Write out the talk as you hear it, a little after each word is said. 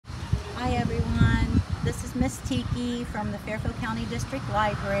Hi everyone, this is Miss Tiki from the Fairfield County District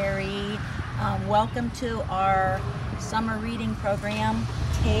Library. Welcome to our summer reading program,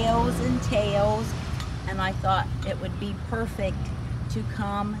 Tales and Tales, and I thought it would be perfect to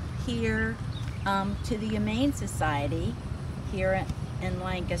come here to the Humane Society here in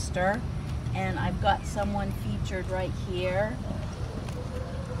Lancaster, and I've got someone featured right here.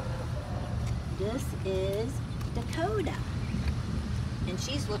 This is Dakota, and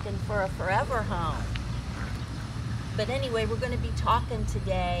she's looking for a forever home. But anyway, we're going to be talking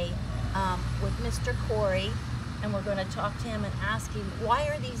today with Mr. Corey, and we're going to talk to him and ask him, why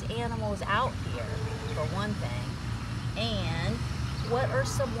are these animals out here, for one thing, and what are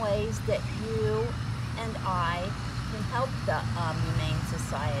some ways that you and I can help the Humane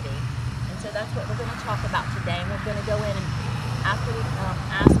Society? And so that's what we're going to talk about today, and we're going to go in and after we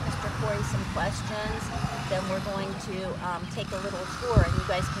ask Mr. Corey some questions, then we're going to take a little tour, and you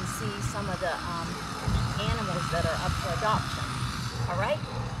guys can see some of the animals that are up for adoption. All right?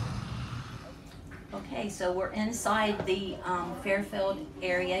 Okay, so we're inside the Fairfield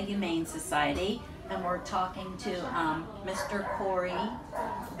Area Humane Society, and we're talking to Mr. Corey,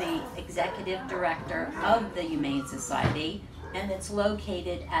 the Executive Director of the Humane Society, and it's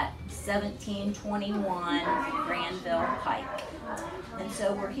located at 1721 Granville Pike. And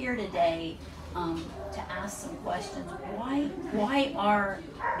so we're here today to ask some questions. Why are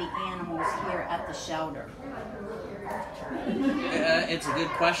the animals here at the shelter? It's a good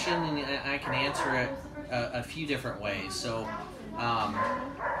question, and I can answer it a few different ways. So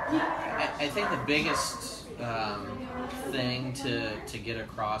I think the biggest thing to get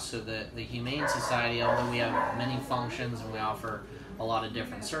across, so that the Humane Society, although we have many functions and we offer a lot of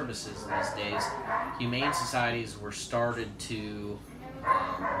different services these days, Humane Societies were started to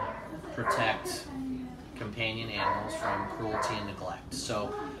protect companion animals from cruelty and neglect.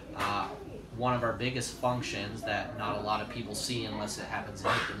 So one of our biggest functions that not a lot of people see unless it happens to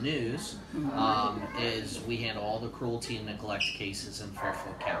hit the news is we handle all the cruelty and neglect cases in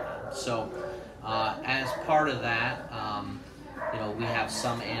Fairfield County. So as part of that, we have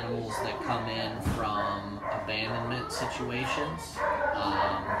some animals that come in from abandonment situations,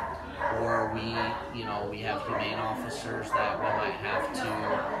 or we have humane officers that we might have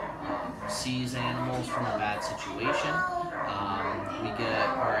to seize animals from a bad situation. We get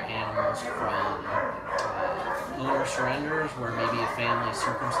our animals from owner surrenders, where maybe a family's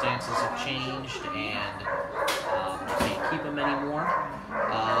circumstances have changed and they can't keep them anymore.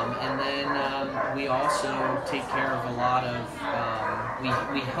 And then we also take care of a lot of,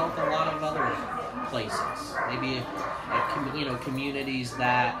 we help a lot of other places. Maybe communities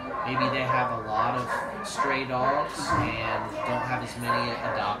that maybe they have a lot of stray dogs and don't have as many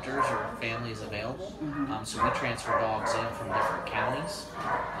adopters or families available. So we transfer dogs in from different counties.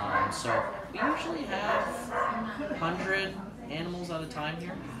 So we usually have 100 animals at a time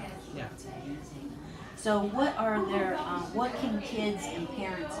here. Yeah. So what can kids and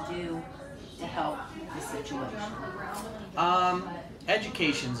parents do to help the situation?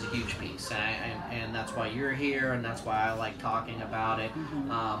 Education's a huge piece, and that's why you're here, and that's why I like talking about it.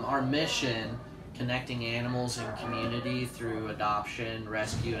 Our mission, connecting animals and community through adoption,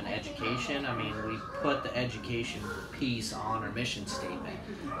 rescue, and education. I mean, we put the education piece on our mission statement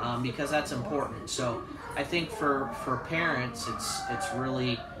because that's important. So I think for parents, it's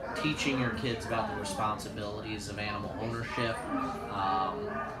really teaching your kids about the responsibilities of animal ownership,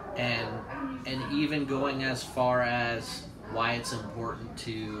 and even going as far as why it's important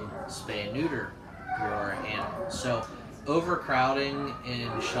to spay and neuter your animals. So overcrowding in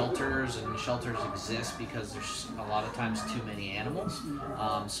shelters, and shelters exist because there's a lot of times too many animals.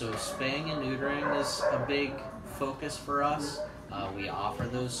 So spaying and neutering is a big focus for us. We offer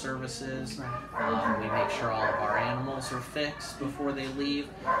those services. We make sure all of our animals are fixed before they leave.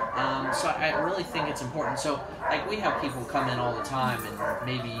 So I really think it's important. So like we have people come in all the time, and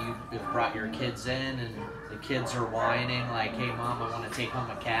maybe you've brought your kids in and the kids are whining like, hey mom, I want to take home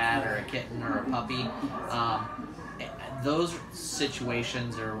a cat or a kitten or a puppy. Those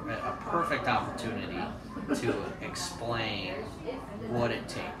situations are a perfect opportunity to explain what it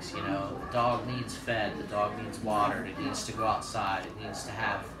takes. The dog needs fed, the dog needs watered, it needs to go outside, it needs to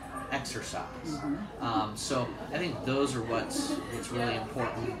have exercise. So I think those are what's really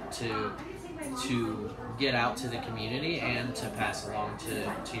important to get out to the community and to pass along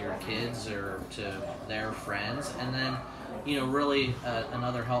to your kids or to their friends. And then really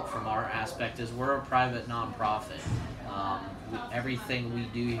another help from our aspect is we're a private nonprofit. Everything we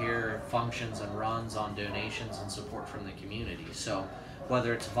do here functions and runs on donations and support from the community. So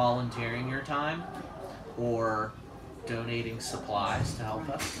whether it's volunteering your time or donating supplies to help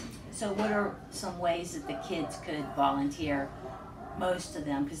us. So what are some ways that the kids could volunteer? Most of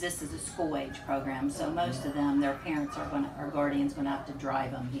them, because this is a school age program, so most of them, their parents or guardians going to have to drive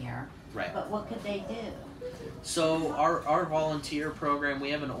them here. Right. But what could they do? So our volunteer program,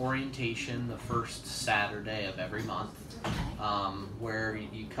 we have an orientation the first Saturday of every month, where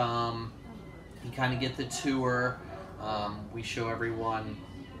you come, you kind of get the tour. We show everyone,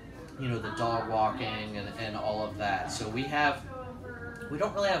 you know, the dog walking and all of that. So we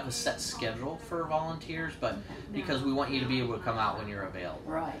don't really have a set schedule for volunteers, but because we want you to be able to come out when you're available.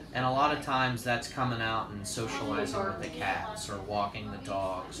 Right. And a lot of times that's coming out and socializing with the cats or walking the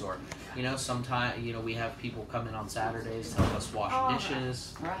dogs, or, you know, sometimes, you know, we have people come in on Saturdays to help us wash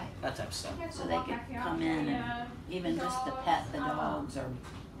dishes. Right. That type of stuff. So they could come in and even just to pet the dogs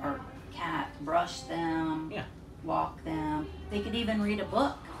or cat, brush them, Yeah. walk them. They could even read a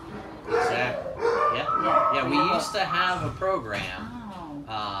book. Exactly. Yeah. Yeah, we used to have a program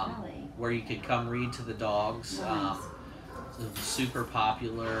Really? where you could come read to the dogs. Nice. It was super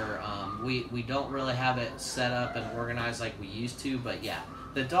popular. We don't really have it set up and organized like we used to, but yeah,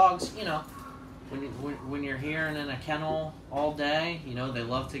 the dogs, you know, when you're here and in a kennel all day, you know, they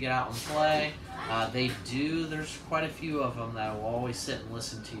love to get out and play. There's quite a few of them that will always sit and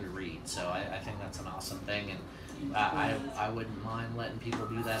listen to you read, so I think that's an awesome thing, and I wouldn't mind letting people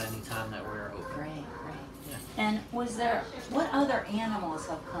do that anytime that we're open. Great. Yeah. And what other animals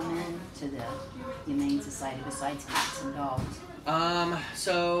have come into the Humane Society besides cats and dogs?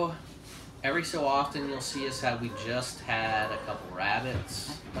 So every so often you'll see us we just had a couple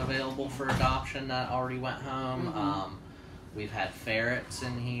rabbits available for adoption that already went home. We've had ferrets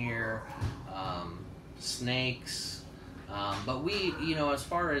in here, snakes, but we, you know, as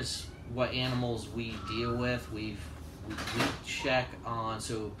far as what animals we deal with, we check on,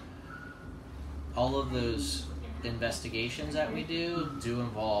 so all of those investigations that we do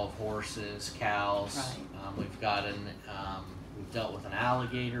involve horses, cows. Right. We've dealt with an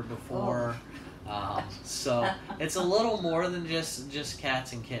alligator before. So it's a little more than just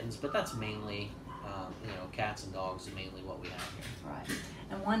cats and kittens, but that's mainly, you know, cats and dogs are mainly what we have here. Right.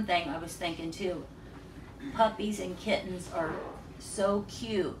 And one thing I was thinking too, puppies and kittens are so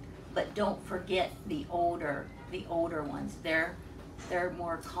cute, but don't forget the older ones. They're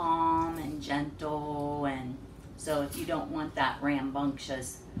more calm and gentle, and so if you don't want that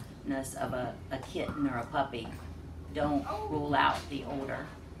rambunctiousness of a kitten or a puppy, don't rule out the older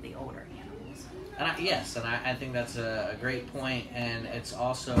animals. And I think that's a great point, and it's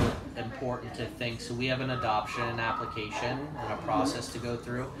also important to think, so we have an adoption application and a process to go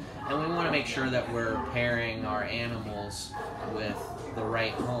through, and we want to make sure that we're pairing our animals with the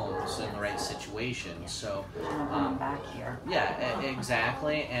right homes and the right situations. So back here. Yeah,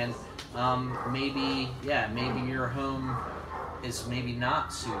 exactly. And maybe your home is maybe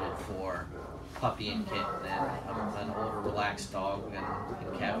not suited for puppy and kitten, and an older relaxed dog and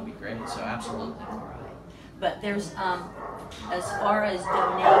cat would be great. So absolutely. But there's, as far as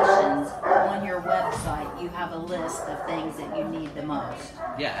donations, on your website, you have a list of things that you need the most.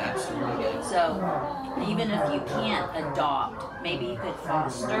 Yeah, absolutely. So even if you can't adopt, maybe you could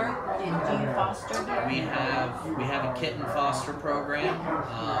foster. Do you foster here? We have a kitten foster program.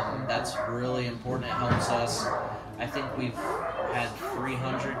 That's really important. It helps us. I think we've had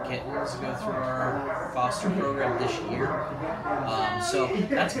 300 kittens go through our foster program this year. So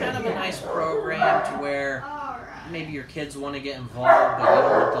that's kind of a nice program to where maybe your kids want to get involved, but you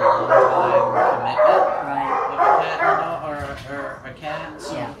don't want the long-time commitment of a cat or a cat.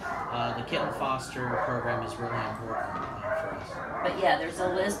 So the kitten foster program is really important for us. But yeah, there's a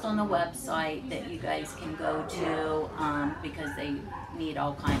list on the website that you guys can go to because they need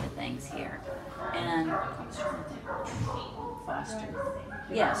all kinds of things here. And foster.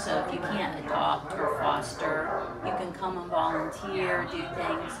 Yeah, so if you can't adopt or foster, you can come and volunteer, do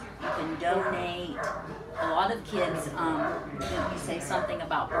things. You can donate. A lot of kids, did you say something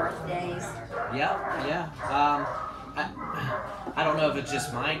about birthdays? Yeah. I don't know if it's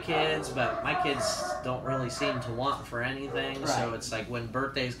just my kids, but my kids don't really seem to want for anything. Right. So it's like when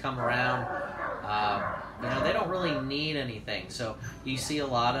birthdays come around, you know, they don't really need anything. So you see a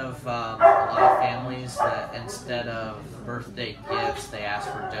lot of families that instead of birthday gifts, they ask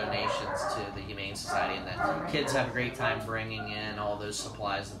for donations to the Humane Society, and that kids have a great time bringing in all those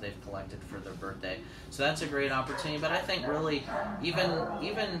supplies that they've collected for their birthday. So that's a great opportunity. But I think really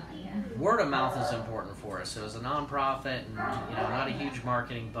even word of mouth is important for us. So as a nonprofit, and you know, not a huge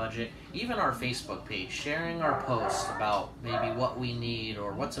marketing budget, even our Facebook page, sharing our posts about maybe what we need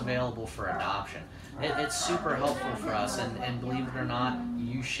or what's available for adoption, it's super helpful for us. And believe it or not,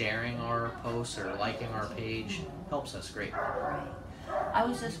 you sharing our posts or liking our page helps us greatly. Right. I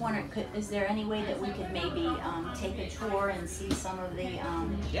was just wondering, is there any way that we could maybe take a tour and see some of the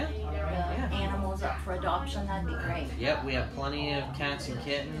animals up for adoption? That'd be great. Yep, we have plenty of cats and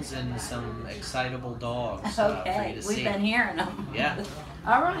kittens and some excitable dogs for Okay, you to we've see. been hearing them. Yeah.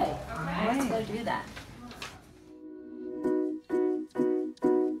 All right, let's go do that.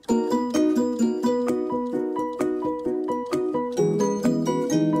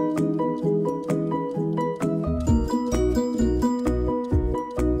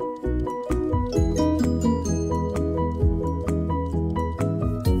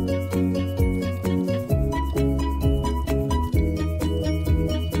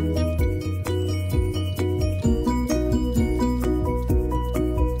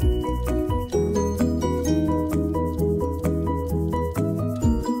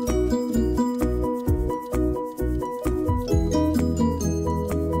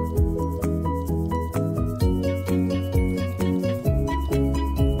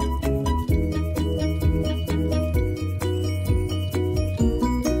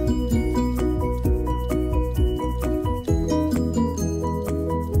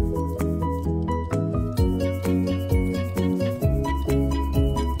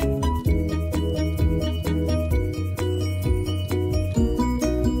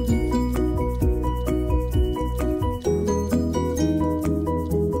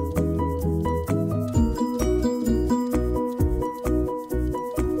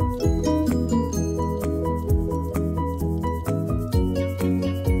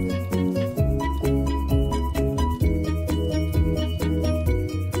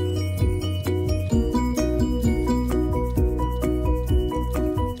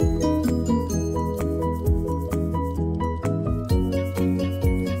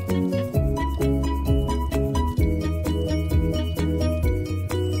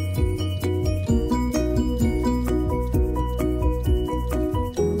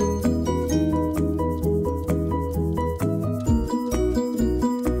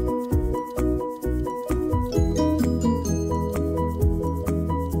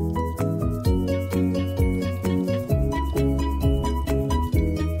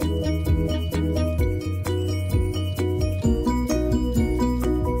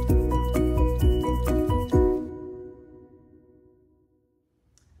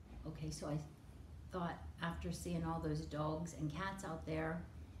 So I thought, after seeing all those dogs and cats out there,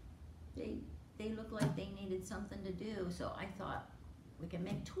 they looked like they needed something to do. So I thought we can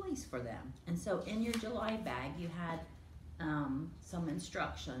make toys for them. And so in your July bag, you had some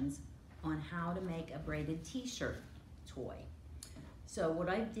instructions on how to make a braided t-shirt toy. So what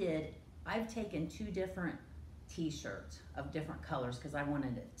I did, I've taken 2 different t-shirts of different colors because I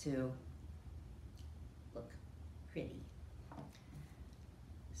wanted it to look pretty.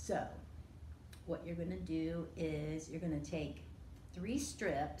 So what you're gonna do is you're gonna take 3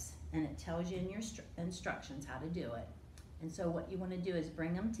 strips, and it tells you in your instructions how to do it. And so what you wanna do is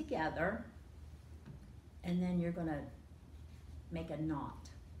bring them together, and then you're gonna make a knot.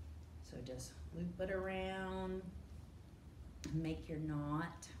 So just loop it around, make your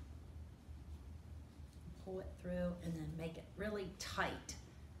knot, pull it through, and then make it really tight.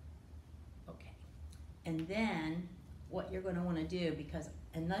 Okay, and then what you're going to want to do, because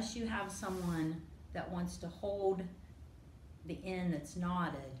unless you have someone that wants to hold the end that's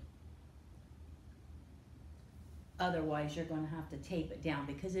knotted, otherwise you're going to have to tape it down,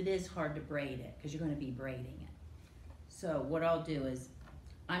 because it is hard to braid it because you're going to be braiding it. So what I'll do is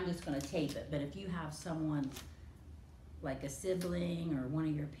I'm just going to tape it, but if you have someone like a sibling or one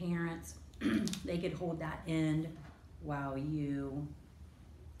of your parents, they could hold that end while you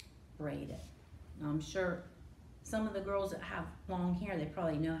braid it. Now I'm sure some of the girls that have long hair, they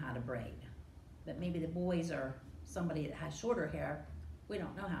probably know how to braid, but maybe the boys or somebody that has shorter hair, we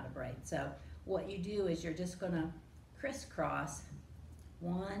don't know how to braid. So what you do is you're just gonna crisscross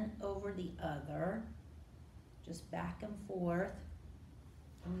one over the other, just back and forth.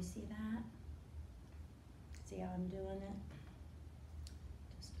 Can you see that? See how I'm doing it?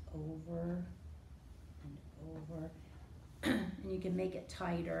 Just over and over. And you can make it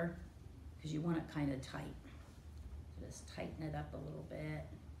tighter because you want it kind of tight. So just tighten it up a little bit.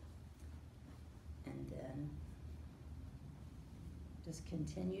 And then just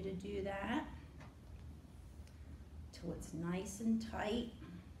continue to do that till it's nice and tight.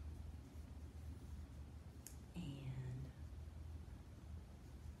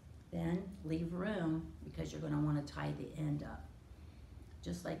 Then leave room because you're going to want to tie the end up,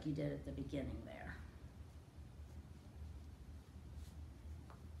 just like you did at the beginning there.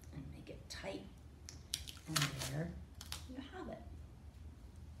 And make it tight, and there you have it.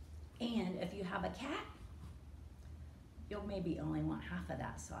 And if you have a cat, you'll maybe only want half of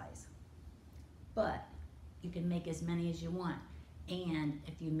that size. But you can make as many as you want. And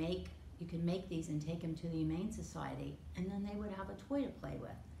if you can make these and take them to the Humane Society, and then they would have a toy to play with.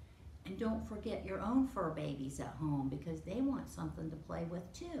 And don't forget your own fur babies at home, because they want something to play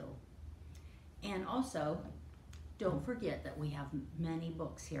with too. And also, don't forget that we have many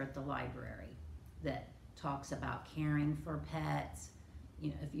books here at the library that talks about caring for pets. You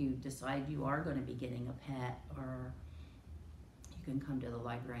know, if you decide you are going to be getting a pet, or you can come to the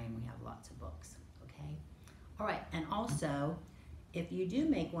library and we have lots of books, okay? All right, and also, if you do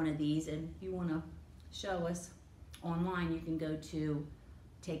make one of these and you want to show us online, you can go to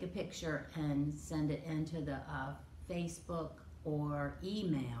take a picture and send it into the Facebook or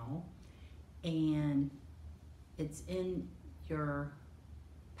email, and it's in your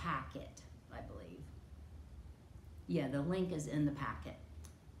packet, I believe. Yeah, the link is in the packet.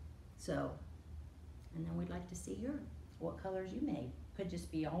 So, and then we'd like to see what colors you made. Could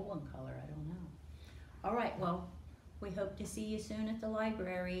just be all one color, I don't know. All right, well, we hope to see you soon at the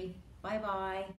library. Bye-bye.